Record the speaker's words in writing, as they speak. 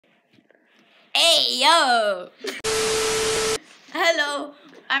Hey, yo! Hello.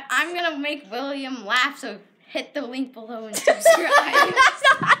 I'm gonna make William laugh, so hit the link below and subscribe. That's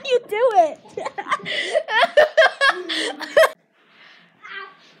not how you do it.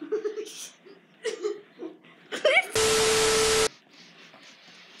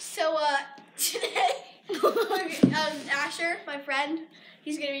 So, today, Asher, my friend,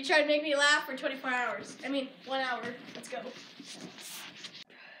 he's gonna be trying to make me laugh for 24 hours. 1 hour. Let's go.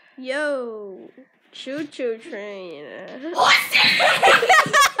 Yo, choo-choo train. That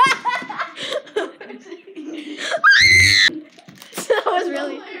was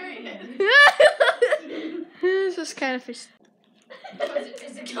really. This was kind of fish.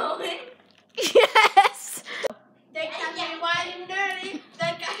 Is it going? Yes. They got me wide and nerdy.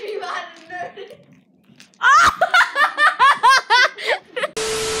 They got me wide and nerdy.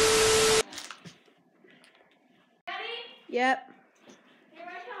 Ready? Yep. Here I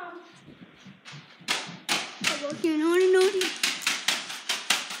come. You naughty.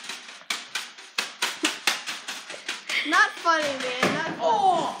 Not funny, man. Not funny.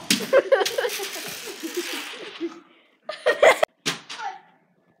 Oh!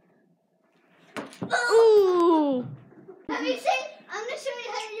 Ooh. Let me see. I'm gonna show you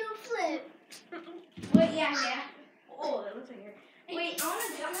how to do a flip. Wait, yeah. Oh, that looks like here. Wait, I'm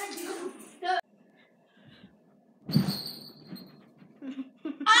gonna do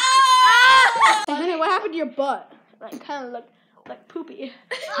Honey, what happened to your butt? Like, kind of looked like poopy.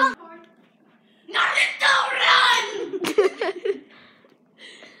 Naruto, run!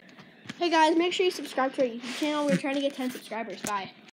 Hey guys, make sure you subscribe to our YouTube channel. We're trying to get 10 subscribers. Bye.